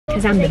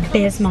Because I'm the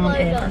best mom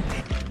ever.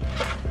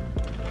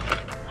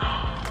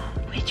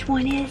 Which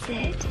one is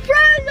it?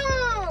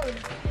 Frozen!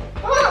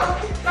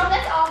 Oh, no,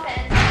 that's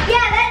offense.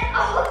 Yeah, that's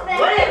offense.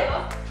 Whatever.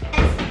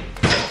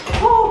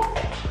 Oh,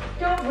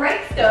 don't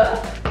break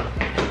stuff.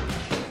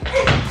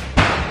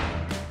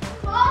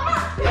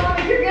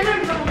 Mama, you're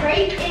gonna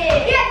break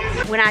it.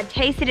 Yeah, when I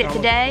tasted it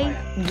today,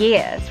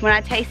 yes. When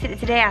I tasted it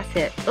today, I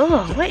said,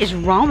 ugh, what is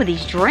wrong with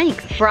these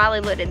drinks? Briley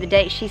looked at the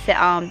date. She said,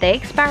 they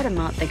expired a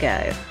month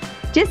ago.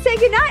 Just say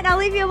goodnight and I'll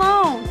leave you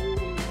alone.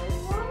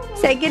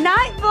 Say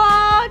goodnight,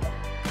 vlog.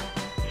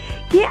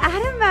 Get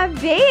out of my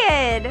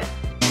bed.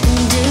 Do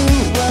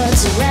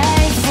what's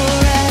right for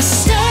us.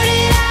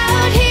 Started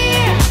out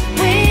here,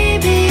 way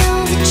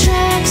beyond the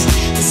tracks.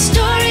 The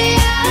story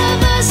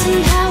of us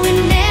and how we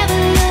never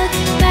look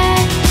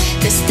back.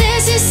 'Cause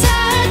this is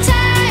our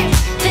time,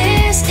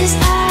 this is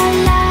our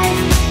life.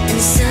 And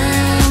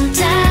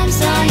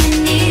sometimes all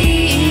you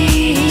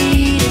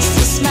need is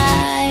to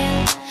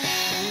smile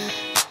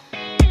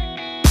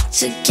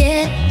to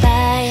get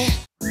by.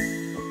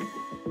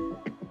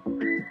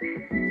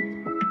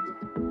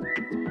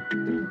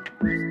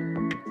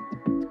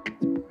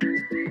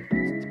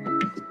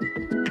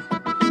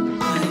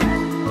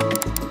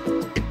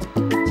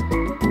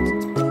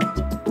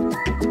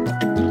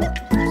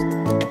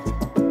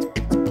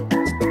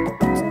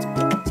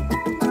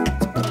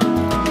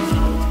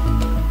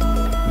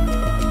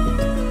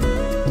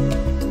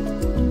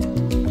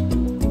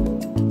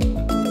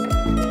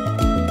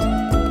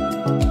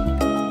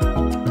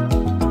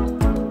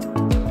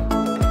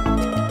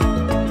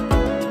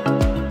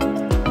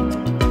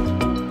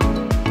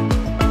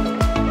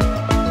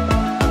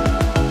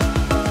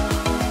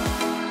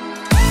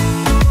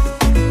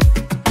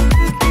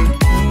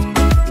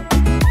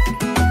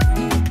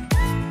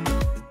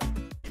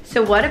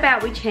 So what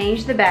about we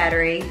change the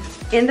battery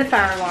in the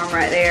fire alarm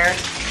right there,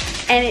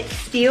 and it's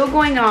still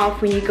going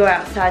off when you go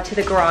outside to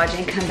the garage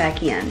and come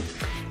back in.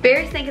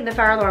 Barry's thinking the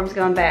fire alarm's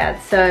going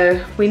bad, so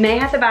we may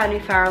have to buy a new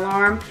fire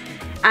alarm.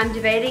 I'm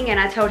debating, and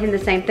I told him the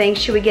same thing.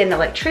 Should we get an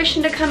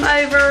electrician to come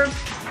over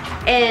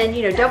and,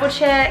 you know, double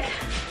check?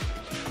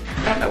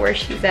 I don't know where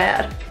she's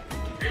at.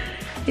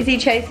 Is he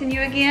chasing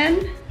you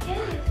again?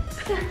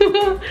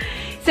 Yes.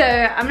 So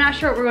I'm not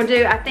sure what we're gonna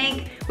do. I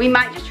think we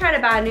might just try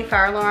to buy a new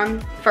fire alarm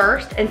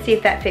first and see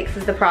if that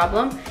fixes the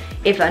problem.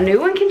 If a new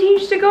one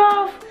continues to go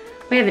off,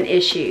 we have an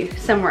issue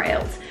somewhere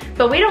else.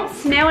 But we don't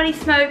smell any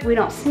smoke, we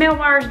don't smell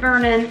wires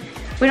burning,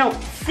 we don't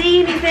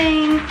see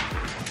anything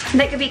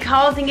that could be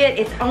causing it.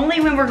 It's only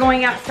when we're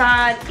going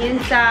outside,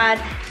 inside.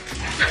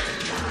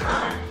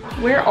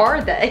 Where are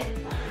they?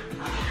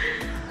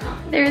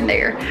 They're in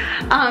there.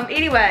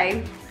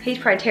 Anyway, he's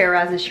probably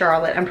terrorizing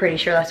Charlotte. I'm pretty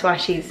sure that's why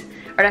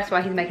that's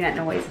why he's making that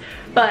noise.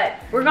 But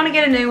we're gonna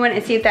get a new one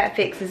and see if that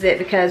fixes it,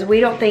 because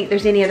we don't think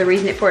there's any other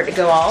reason for it to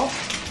go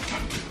off.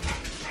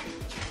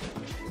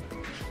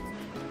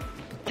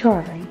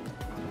 Charlie,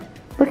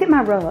 look at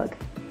my rug.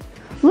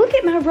 Look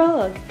at my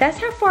rug. That's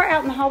how far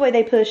out in the hallway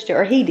they pushed it,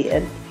 or he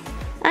did.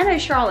 I know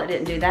Charlotte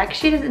didn't do that because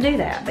she doesn't do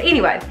that. But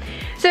anyway,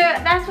 so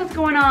that's what's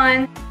going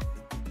on.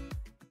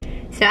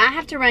 So I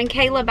have to run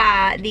Kayla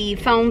by the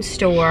phone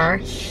store.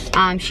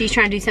 She's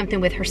trying to do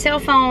something with her cell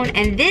phone.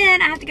 And then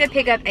I have to go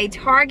pick up a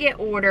Target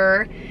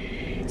order.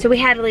 So we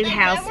had to leave the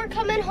house. And then we're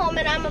coming home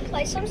and I'm gonna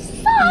play some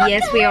soccer.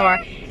 Yes, we are.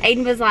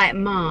 Aiden was like,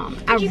 Mom,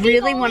 I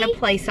really want to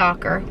play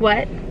soccer.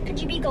 What?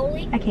 Could you be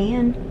goalie? I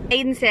can.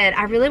 Aiden said,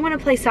 I really want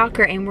to play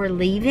soccer and we're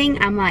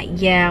leaving. I'm like,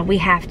 yeah, we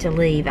have to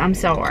leave. I'm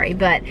sorry.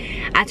 But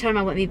I told him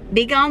I wouldn't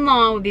be gone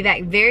long. We'll be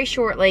back very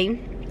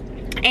shortly.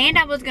 And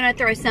I was going to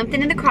throw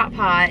something in the crock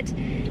pot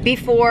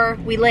before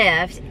we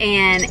left,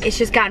 and it's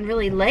just gotten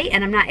really late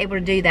and I'm not able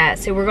to do that.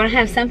 So we're gonna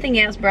have something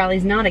else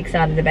Briley's not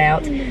excited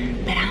about,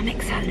 but I'm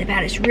excited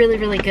about it. It's really,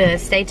 really good.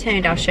 Stay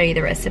tuned, I'll show you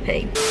the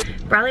recipe.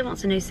 Briley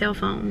wants a new cell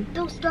phone.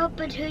 Don't stop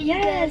until you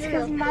Yes,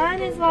 because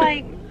mine is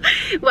like...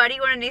 Why do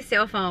you want a new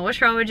cell phone?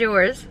 What's wrong with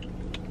yours?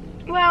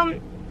 Well,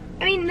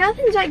 I mean,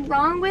 nothing's like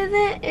wrong with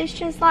it. It's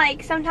just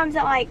like sometimes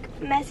it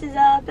like messes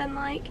up and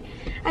like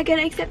I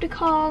gotta accept a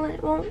call and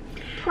it won't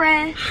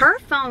press. Her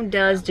phone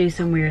does do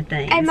some weird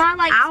things. And my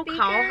like I'll speakers,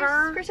 call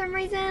her for some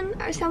reason,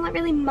 sound like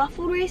really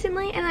muffled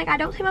recently. And like I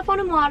don't take my phone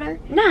in water.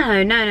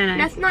 No.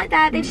 That's not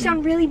that. They just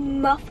sound really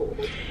muffled.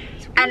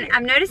 And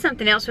I've noticed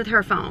something else with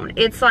her phone.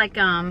 It's like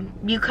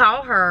you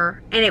call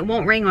her and it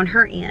won't ring on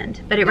her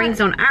end, but it rings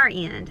on our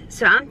end.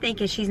 So I'm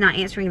thinking she's not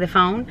answering the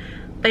phone,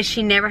 but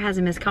she never has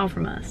a missed call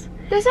from us.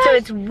 So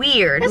it's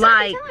weird. That's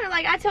like,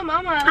 like I tell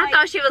Mama. Like, I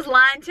thought she was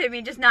lying to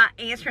me, just not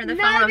answering the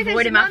phone,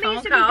 avoiding my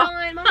phone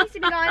call. Mom used to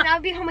be gone, and I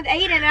would be home with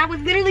Aiden, and I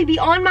would literally be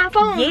on my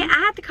phone. Yeah, I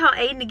have to call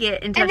Aiden to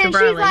get in touch with And then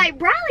Briley. she's like,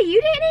 Briley,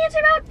 you didn't answer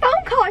my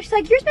phone call. She's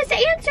like, you're supposed to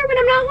answer when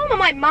I'm not home. I'm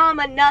like,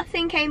 Mama,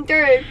 nothing came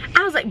through.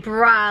 I was like,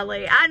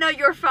 Briley, I know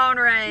your phone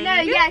rang. No,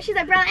 yeah, she's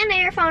like, Briley, I know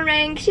your phone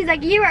rang. She's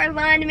like, you are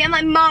lying to me. I'm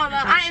like, Mama,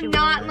 I am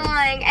not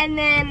lying. And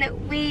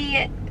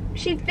then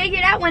she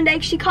figured out one day,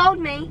 she called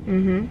me,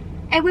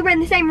 and we were in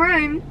the same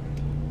room.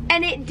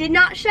 And it did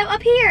not show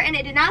up here, and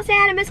it did not say I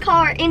had a missed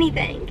call or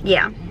anything.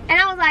 Yeah. And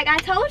I was like, I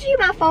told you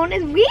my phone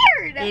is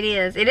weird.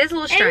 weird. It is a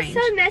little strange.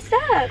 It's so messed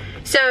up.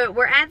 So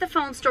we're at the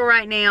phone store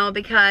right now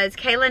because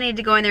Kayla needed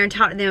to go in there and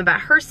talk to them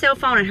about her cell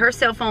phone and her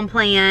cell phone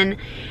plan.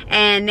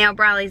 And now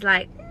Briley's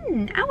like,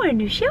 I want a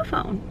new cell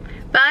phone.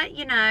 But,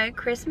 you know,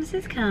 Christmas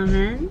is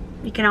coming.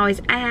 You can always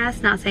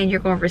ask, not saying you're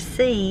going to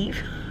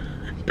receive.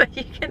 But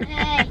you can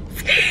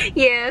ask.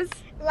 Yes.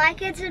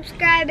 Like and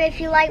subscribe if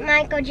you like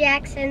Michael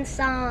Jackson's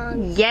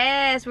songs.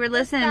 Yes, we're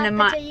listening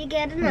to until you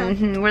get enough.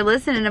 We're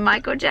listening to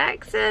Michael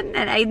Jackson,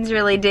 and Aiden's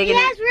really digging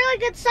He has it. really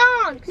good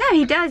songs. No,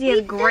 he does. He has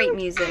We great found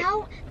music.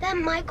 out that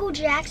Michael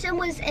Jackson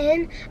was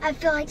in I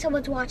Feel Like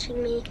Someone's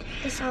Watching Me,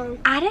 the song.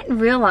 I didn't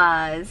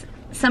realize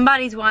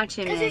somebody's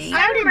watching Because it me.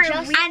 sounded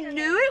just I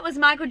knew it was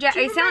Michael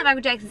Jackson. It sounded like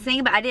Michael Jackson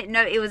singing, but I didn't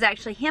know it was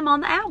actually him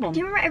on the album. Do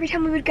you remember every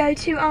time we would go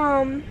to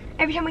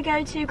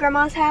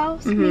Grandma's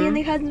house, me and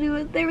the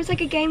cousins, there was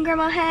like a game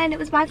Grandma had, and it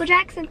was Michael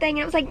Jackson thing,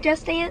 and it was like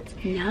Just Dance,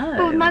 but with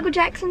No. Michael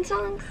Jackson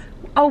songs.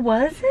 Oh,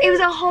 was it? It was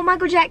a whole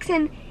Michael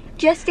Jackson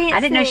Just Dance. I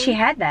didn't know thing. she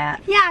had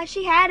that. Yeah,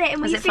 she had it, and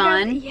we Was used it to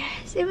fun? go.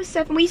 Yes, it was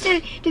so fun. We used to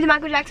do the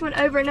Michael Jackson one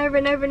over and over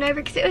and over and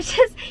over because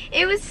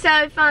it was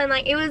so fun.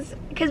 Like it was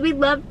because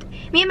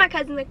me and my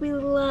cousin, like we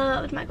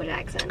loved Michael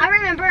Jackson. I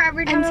remember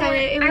every time And so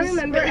it was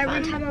really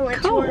every fun. time I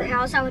went Cool. to her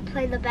house, I would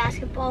play the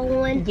basketball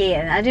one.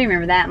 Yeah, I do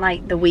remember that,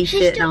 like the Wii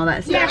Fit and all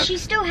that stuff. Yeah, she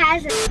still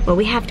has it. Well,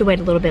 we have to wait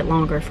a little bit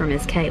longer for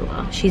Miss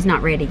Kayla. She's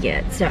not ready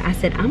yet. So I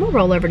said, I'm going to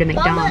roll over to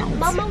McDonald's.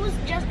 Mama was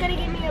just gonna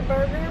give me a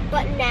burger,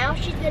 but now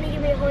she's gonna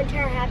give me a whole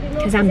entire Happy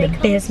Meal. 'Cause I'm the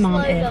best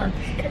mom ever.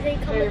 Because they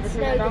come in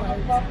snow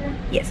globes.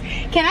 Yes.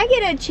 Can I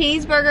get a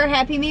cheeseburger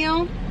Happy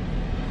Meal?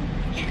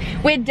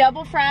 With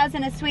double fries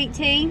and a sweet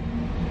tea?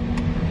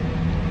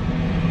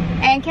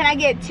 And can I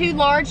get 2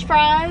 large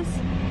fries?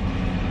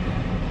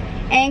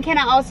 And can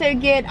I also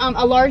get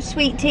a large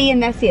sweet tea,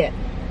 and that's it?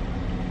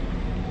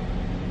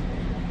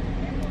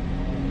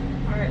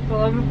 Alright, so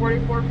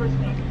 11:44 for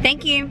snack.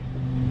 Thank you.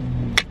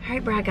 All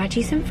right, bro, I got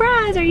you some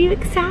fries. Are you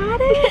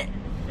excited?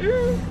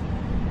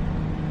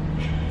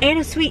 And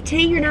a sweet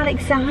tea, you're not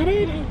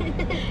excited?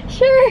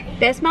 Sure.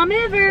 Best mom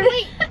ever.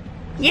 Wait,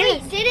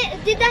 Yes. wait,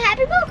 did the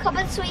Happy Meal come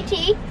with sweet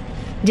tea?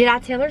 Did I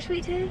tell her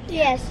sweet tea?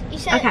 Yes. You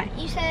said Okay.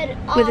 you said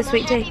With a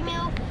sweet Happy tea.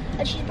 Meal,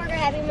 a cheeseburger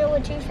Happy Meal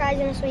with 2 fries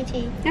and a sweet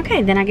tea.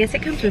 Okay, then I guess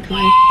it comes with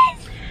one.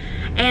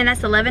 And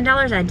that's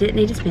 $11 I didn't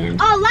need to spend.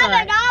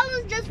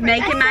 $11 just for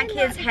Making my that?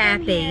 kids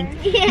happy.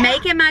 Yeah.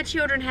 Making my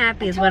children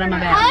happy is what I'm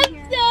about.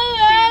 I'm so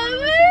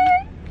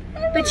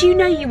happy. But you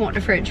know you want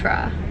a french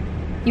fry.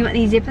 You want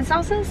these dipping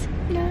sauces?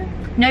 No.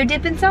 No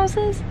dipping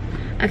sauces?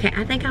 Okay,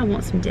 I think I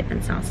want some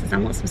dipping sauces. I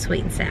want some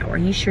sweet and sour. Are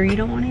you sure you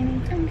don't want any?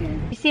 I'm good.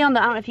 You see on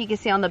the, I don't know if you can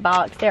see on the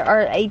box, there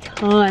are a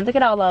ton. Look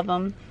at all of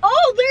them.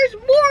 Oh,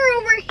 there's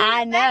more over here.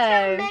 I know.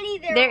 That's how many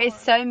there is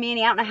so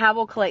many. I don't know how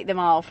we'll collect them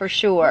all for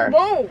sure.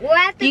 Whoa, we'll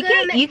have to You go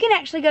can to you can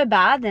actually go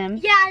buy them.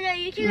 Yeah, I know,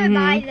 you can go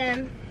buy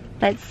them.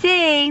 Let's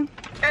see.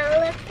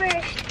 I'll look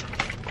first.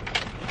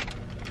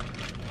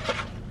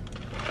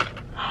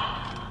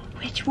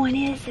 Which one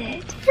is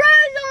it?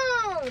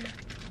 Frozone!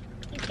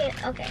 You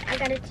can't, okay, I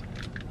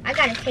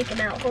gotta take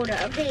them out. Hold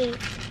up. Hey.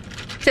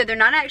 So they're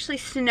not actually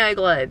snow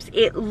globes.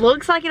 It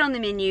looks like it on the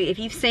menu. If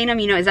you've seen them,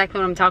 you know exactly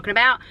what I'm talking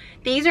about.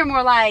 These are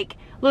more like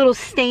little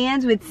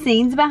stands with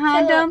scenes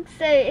behind them.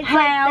 So it's How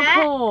like that.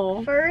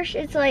 cool. First,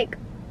 it's like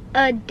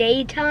a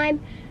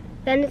daytime.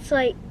 Then it's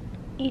like,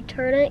 you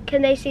turn it.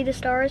 Can they see the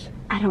stars?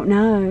 I don't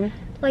know.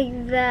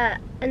 Like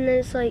that. And then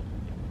it's like,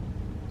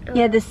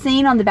 Yeah, the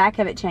scene on the back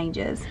of it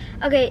changes.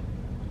 okay,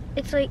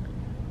 it's like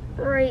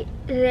right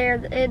there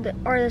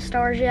are the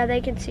stars. Yeah,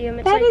 they can see them.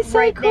 It's That like is so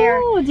right cool. there.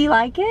 Do you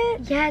like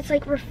it? Yeah, it's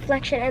like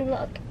reflection. And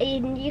look,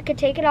 and you could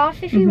take it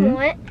off if you Mhm.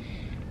 want.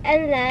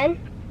 And then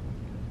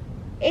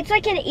it's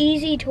like an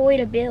easy toy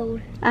to build.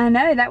 I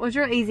know, that was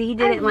real easy. He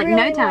did I it in like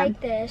really no time.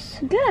 like this.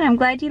 Good, I'm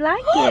glad you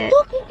like it.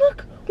 Look, look,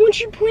 look.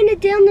 Once you point it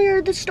down there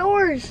are the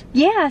stars.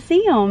 Yeah, I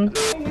see them.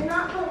 And you're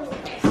not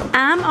going.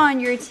 I'm on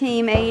your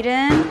team,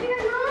 Aiden.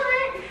 You're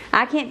not.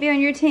 I can't be on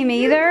your team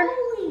either.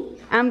 Holy.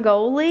 I'm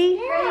goalie.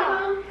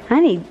 Yeah. I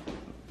need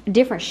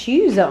different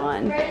shoes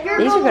on.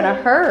 These are gonna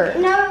hurt.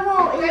 No, it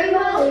won't. You're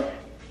goalie.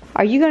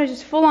 Are you gonna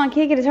just full on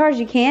kick it as hard as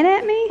you can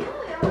at me?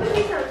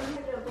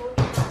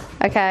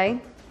 Okay.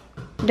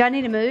 Do I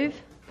need to move?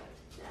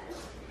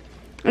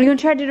 Are you gonna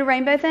try to do the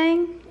rainbow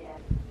thing?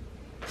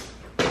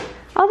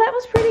 Oh, that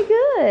was pretty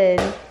good.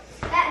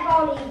 That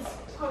ball needs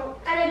pump.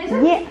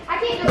 Yeah. I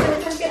can't go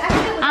with this. I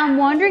can go I'm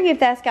wondering if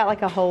that's got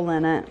like a hole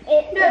in it.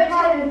 It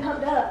probably been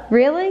pumped up.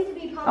 Really?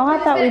 Oh, I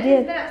thought we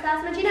did.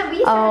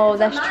 Oh,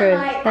 that's true.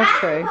 That's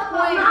true.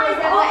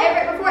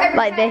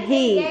 Like the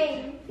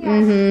heat.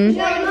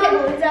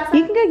 Mm-hmm.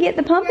 You can go get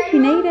the pump if you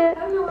need it.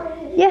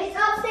 Yes. It's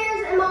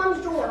upstairs in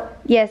Mom's drawer.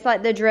 Yes,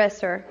 like the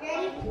dresser.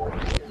 Ready?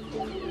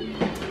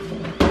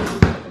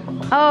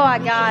 Oh, I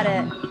got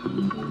it.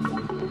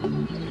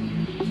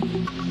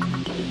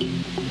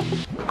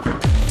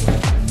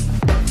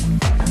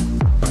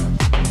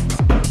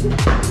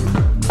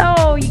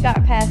 Oh, you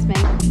got past me.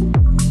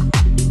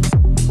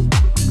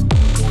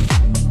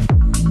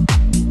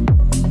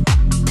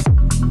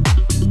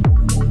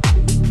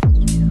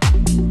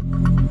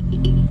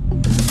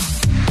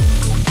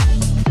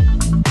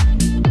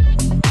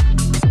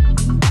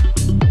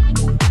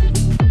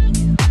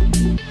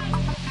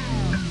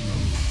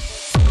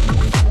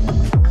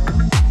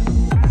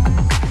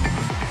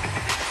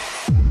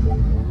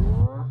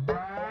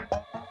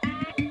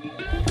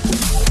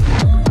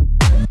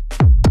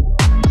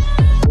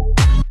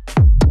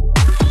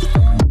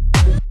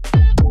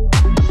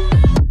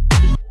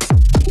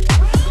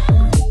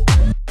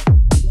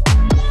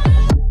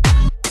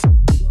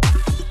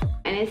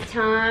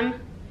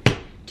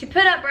 to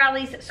put up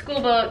Bradley's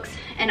school books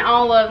and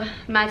all of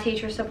my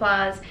teacher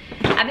supplies.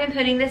 I've been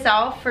putting this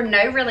off for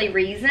no really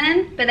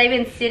reason, but they've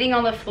been sitting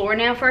on the floor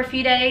now for a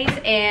few days,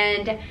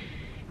 and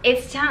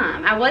it's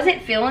time. I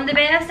wasn't feeling the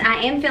best.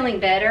 I am feeling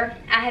better.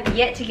 I have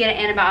yet to get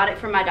an antibiotic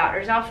from my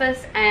doctor's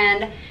office,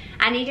 and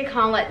I need to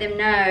call and let them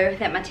know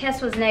that my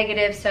test was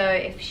negative, so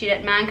if she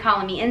doesn't mind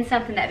calling me in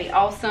something, that'd be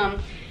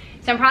awesome.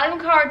 So I'm probably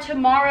gonna call her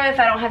tomorrow if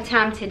I don't have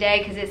time today,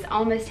 because it's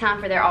almost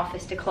time for their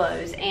office to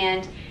close.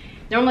 And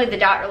normally the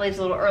doctor leaves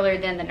a little earlier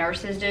than the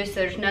nurses do, so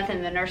there's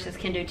nothing the nurses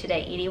can do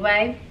today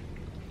anyway.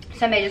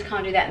 So I may just call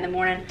and do that in the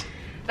morning.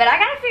 But I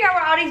gotta figure out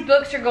where all these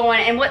books are going.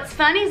 And what's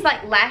funny is,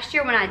 like, last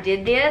year when I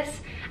did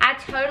this, I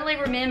totally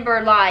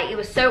remember, like, it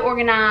was so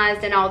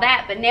organized and all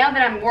that. But now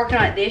that I'm working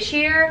on it this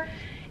year,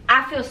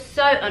 I feel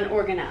so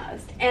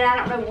unorganized. And I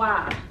don't know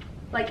why.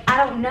 Like,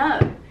 I don't know.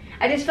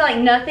 I just feel like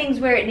nothing's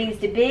where it needs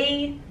to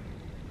be.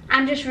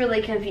 I'm just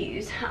really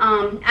confused.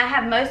 I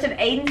have most of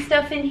Aiden's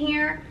stuff in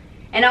here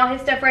and all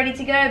his stuff ready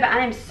to go, but I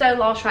am so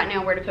lost right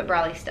now where to put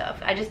Bradley's stuff.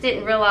 I just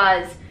didn't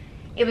realize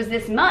it was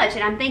this much,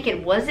 and I'm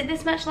thinking, was it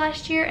this much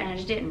last year? And I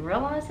just didn't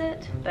realize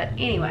it. But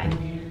anyway,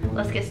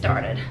 let's get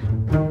started.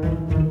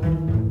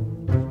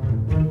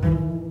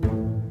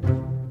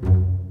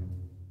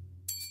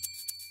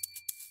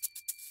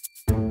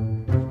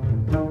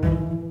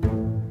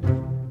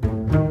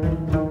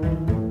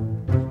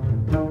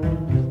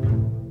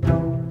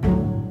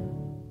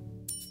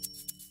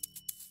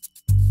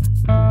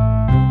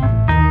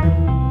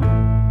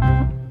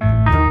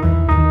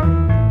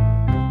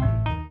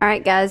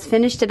 Alright guys,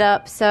 finished it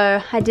up.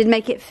 So I did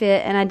make it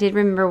fit, and I did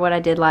remember what I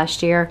did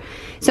last year.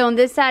 So on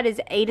this side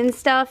is Aiden's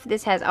stuff.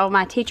 This has all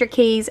my teacher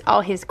keys, all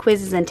his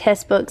quizzes and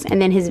test books,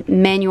 and then his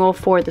manual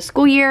for the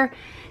school year.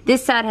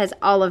 This side has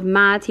all of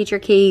my teacher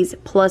keys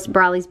plus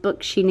Bradley's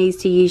books she needs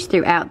to use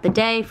throughout the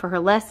day for her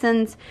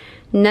lessons.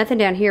 Nothing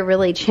down here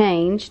really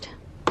changed.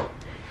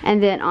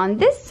 And then on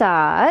this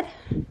side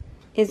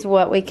is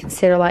what we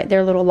consider like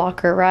their little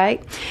locker,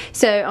 right?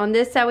 So on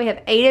this side we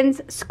have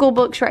Aiden's school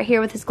books right here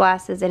with his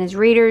glasses and his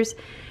readers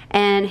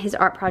and his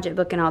art project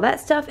book and all that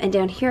stuff. And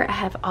down here I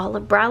have all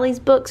of Bradley's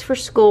books for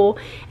school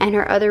and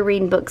her other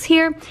reading books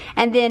here.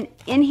 And then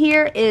in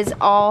here is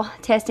all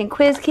test and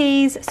quiz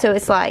keys. So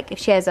it's like if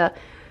she has a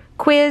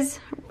quiz,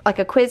 like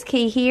a quiz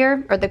key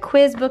here, or the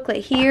quiz booklet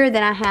here,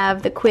 then I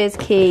have the quiz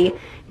key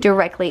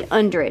directly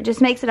under it. Just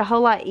makes it a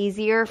whole lot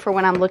easier for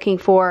when I'm looking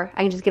for,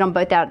 I can just get them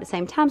both out at the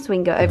same time so we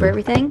can go over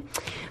everything.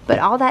 But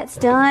all that's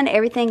done.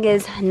 Everything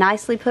is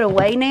nicely put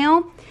away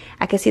now.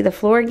 I can see the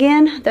floor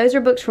again. Those are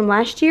books from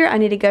last year. I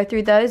need to go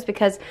through those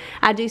because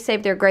I do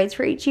save their grades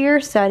for each year,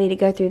 so I need to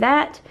go through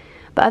that.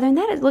 But other than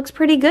that, it looks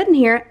pretty good in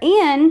here.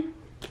 And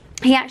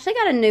he actually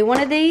got a new one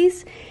of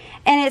these,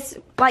 and it's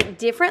like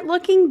different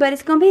looking, but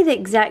it's gonna be the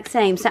exact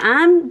same. So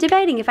I'm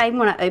debating if I even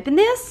wanna open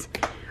this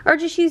or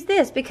just use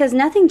this, because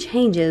nothing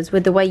changes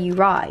with the way you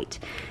write.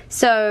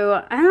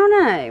 So I don't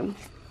know,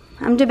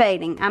 I'm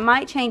debating. I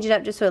might change it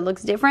up just so it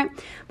looks different,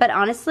 but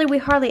honestly we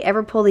hardly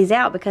ever pull these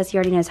out because he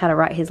already knows how to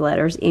write his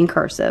letters in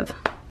cursive.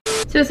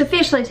 So it's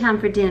officially time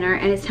for dinner,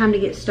 and it's time to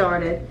get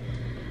started.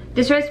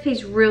 This recipe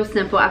is real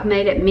simple. I've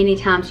made it many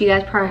times. You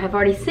guys probably have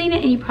already seen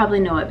it and you probably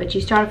know it, but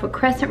you start off with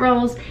crescent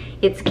rolls.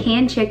 It's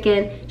canned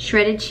chicken,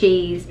 shredded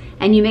cheese,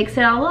 and you mix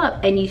it all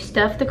up, and you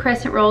stuff the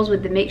crescent rolls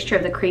with the mixture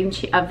of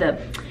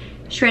the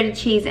shredded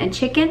cheese and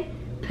chicken.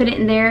 Put it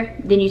in there,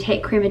 then you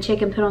take cream of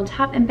chicken, put on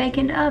top, and bake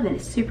in the oven.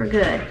 It's super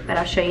good, but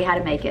I'll show you how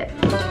to make it.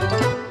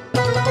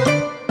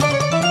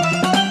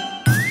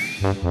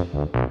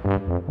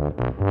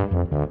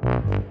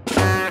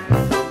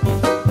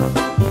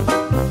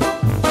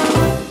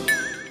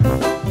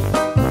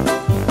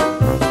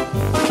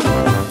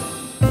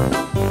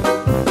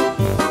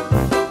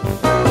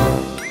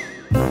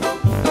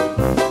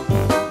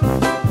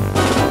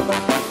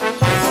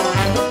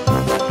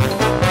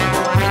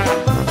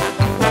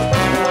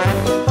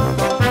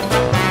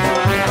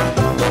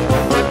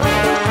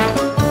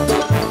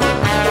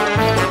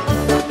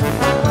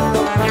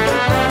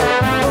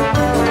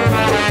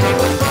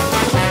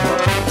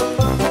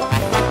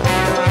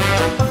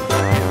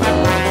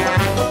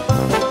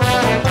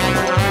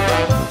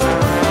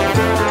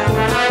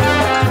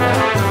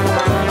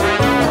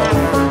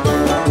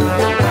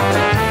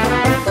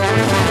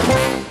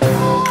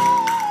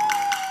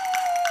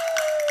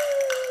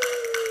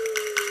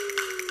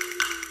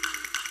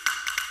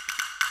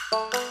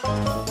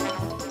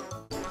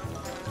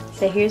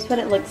 So here's what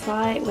it looks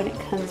like when it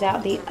comes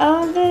out the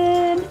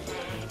oven.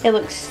 It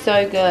looks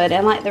so good.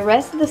 And like the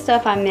rest of the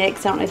stuff I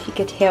mixed, I don't know if you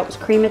could tell, it was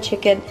cream of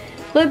chicken,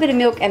 a little bit of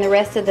milk, and the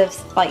rest of the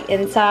like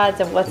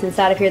insides of what's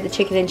inside of here, the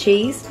chicken and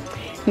cheese.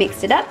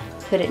 Mixed it up,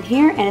 put it in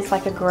here, and it's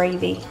like a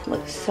gravy. It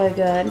looks so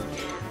good.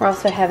 We're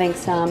also having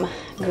some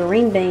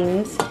green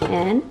beans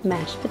and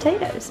mashed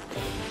potatoes.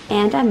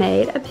 And I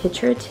made a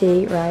pitcher of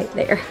tea right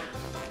there.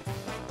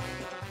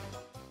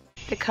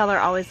 The color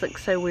always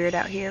looks so weird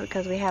out here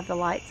because we have the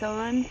lights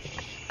on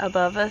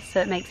above us,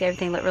 so it makes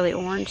everything look really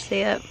orange.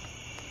 See it?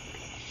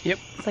 Yep.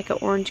 It's like an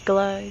orange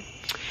glow.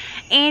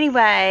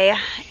 Anyway,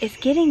 it's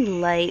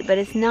getting late, but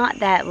it's not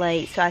that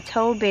late. So I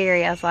told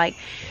Barry, I was like,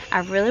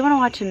 I really want to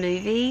watch a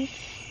movie,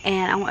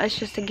 and I want us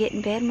just to get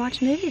in bed and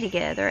watch a movie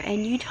together.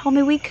 And you told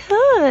me we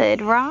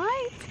could,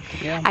 right?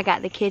 Yeah. I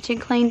got the kitchen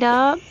cleaned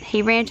up.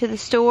 He ran to the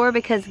store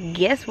because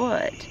guess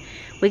what?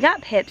 We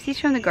got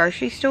Pepsis from the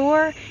grocery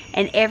store,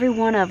 and every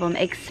one of them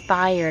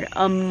expired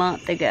a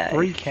month ago.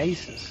 3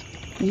 cases.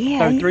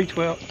 Yeah. So 3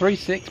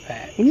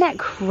 6-packs. Isn't that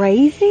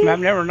crazy? I've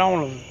never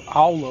known of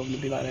all of them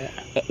to be like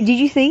that. Did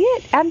you see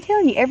it? I'm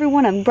telling you, every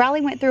one of them.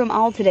 Briley went through them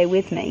all today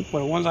with me.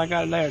 Well, the ones I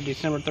got today are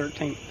December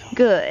 13th.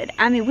 Good.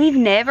 I mean, we've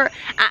never,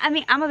 I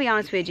mean, I'm going to be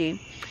honest with you.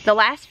 The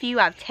last few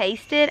I've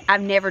tasted,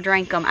 I've never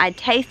drank them. I'd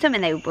taste them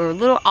and they were a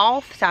little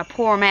off, so I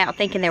pour them out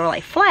thinking they were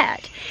like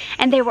flat.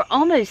 And they were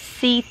almost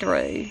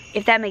see-through,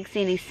 if that makes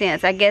any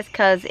sense. I guess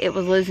because it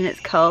was losing its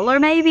color,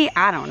 maybe.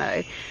 I don't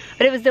know.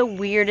 But it was the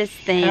weirdest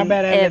thing How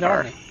bad ever.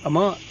 are they? A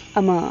month.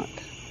 A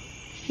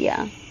month.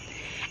 Yeah.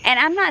 And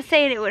I'm not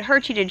saying it would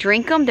hurt you to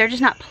drink them. They're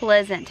just not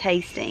pleasant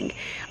tasting.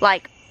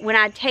 Like, when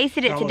I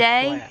tasted it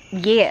today,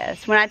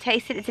 yes. When I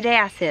tasted it today,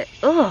 I said,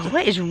 ugh,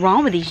 what is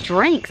wrong with these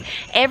drinks?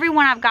 Every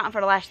one I've gotten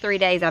for the last 3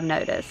 days, I've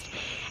noticed.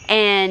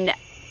 And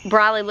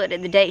Briley looked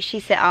at the date.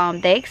 She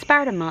said, they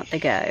expired a month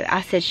ago.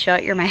 I said,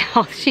 shut your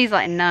mouth. She's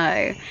like,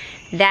 no.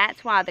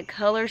 That's why the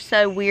color's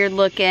so weird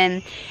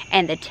looking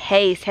and the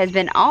taste has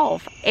been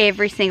off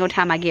every single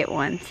time I get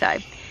one. So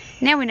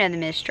now we know the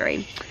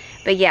mystery.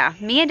 But yeah,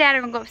 me and Dad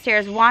are gonna go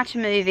upstairs, watch a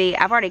movie.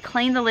 I've already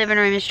cleaned the living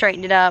room and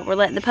straightened it up. We're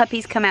letting the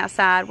puppies come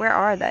outside. Where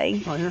are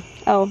they? Right here.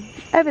 Oh,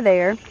 over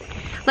there.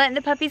 Letting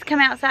the puppies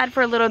come outside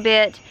for a little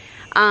bit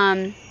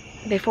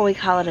before we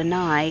call it a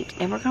night.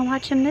 And we're gonna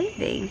watch a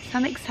movie. So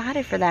I'm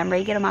excited for that. I'm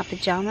ready to get on my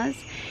pajamas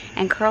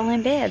and curl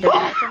in bed. There's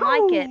nothing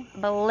like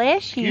it.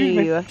 Bless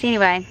you. So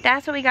anyway,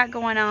 that's what we got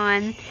going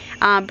on.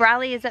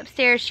 Briley is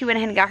upstairs. She went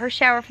ahead and got her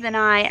shower for the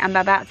night. I'm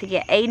about to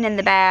get Aiden in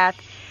the bath.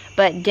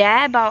 But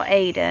Dad bought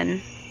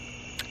Aiden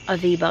a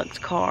V-Bucks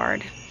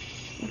card.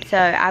 So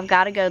I've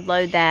got to go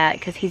load that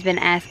because he's been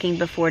asking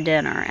before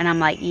dinner. And I'm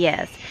like,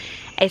 yes.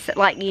 It's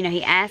like, you know,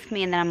 he asked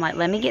me and then I'm like,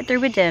 let me get through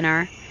with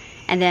dinner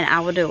and then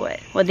I will do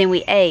it. Well, then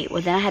we ate.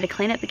 Well, then I had to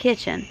clean up the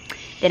kitchen.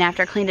 Then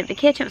after I cleaned up the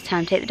kitchen, it was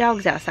time to take the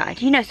dogs outside.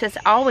 You know, so it's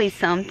always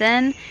something.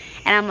 And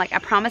I'm like, I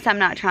promise I'm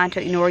not trying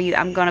to ignore you.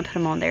 I'm going to put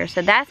them on there.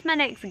 So that's my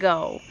next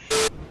goal.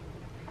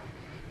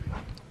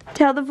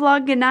 Tell the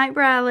vlog goodnight,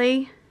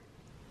 Briley.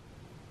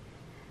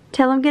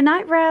 Tell him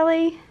goodnight,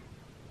 Briley.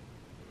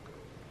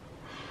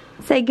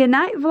 Say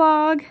goodnight,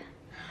 vlog.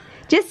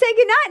 Just say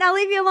goodnight and I'll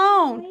leave you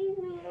alone. Leave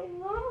me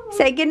alone.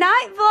 Say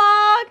goodnight,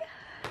 vlog.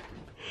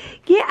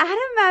 Get out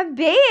of my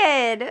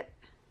bed.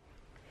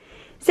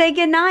 Say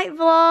goodnight,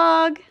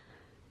 vlog.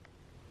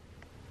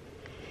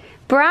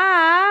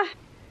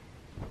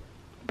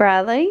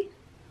 Briley.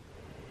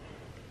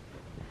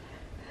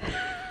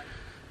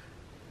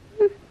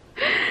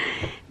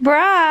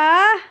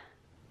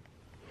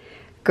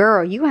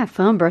 Girl, you have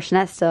fun brushing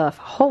that stuff.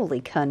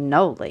 Holy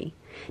cannoli.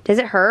 Does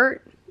it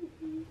hurt?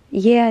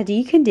 Yeah, do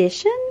you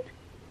condition?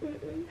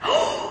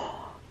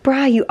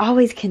 Bri, you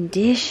always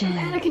condition.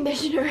 I had a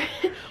conditioner.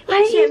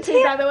 Why didn't you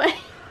Shampoo, by the way.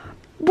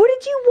 What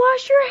did you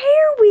wash your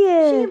hair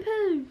with?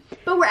 Shampoo.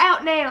 But we're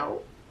out now.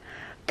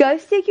 Go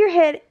stick your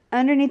head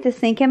underneath the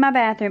sink in my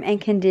bathroom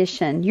and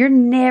condition. You're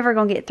never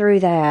going to get through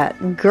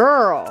that.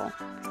 Girl.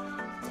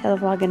 Tell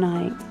the vlog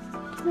goodnight.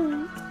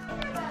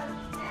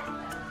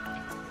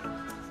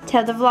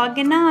 Tell the vlog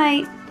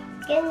goodnight.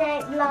 Good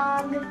night,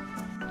 vlog.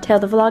 Tell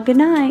the vlog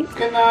goodnight.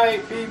 Good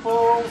night,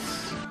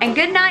 peoples. And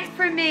good night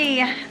for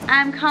me.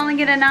 I'm calling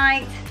it a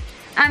night.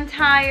 I'm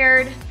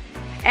tired.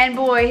 And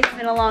boy, it's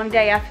been a long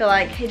day. I feel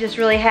like it just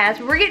really has.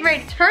 But we're getting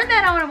ready to turn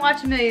that on and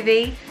watch a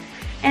movie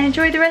and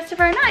enjoy the rest of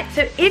our night.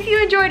 So if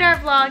you enjoyed our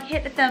vlog,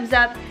 hit the thumbs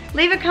up.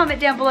 Leave a comment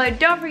down below.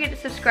 Don't forget to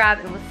subscribe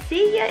and we'll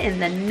see you in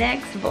the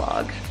next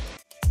vlog.